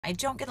I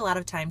don't get a lot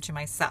of time to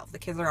myself. The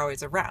kids are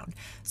always around.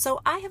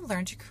 So I have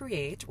learned to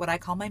create what I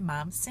call my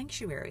mom's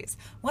sanctuaries.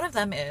 One of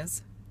them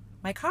is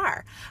my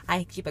car.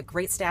 I keep a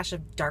great stash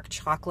of dark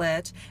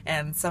chocolate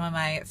and some of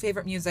my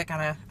favorite music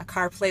on a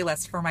car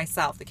playlist for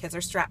myself. The kids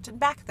are strapped in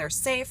back, they're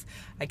safe.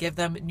 I give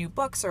them new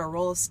books or a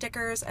roll of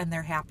stickers and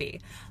they're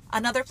happy.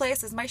 Another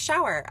place is my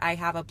shower. I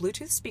have a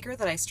Bluetooth speaker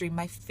that I stream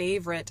my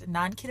favorite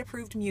non-kid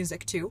approved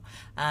music to.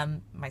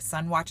 My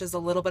son watches a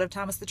little bit of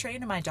Thomas the Train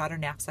and my daughter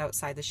naps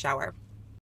outside the shower.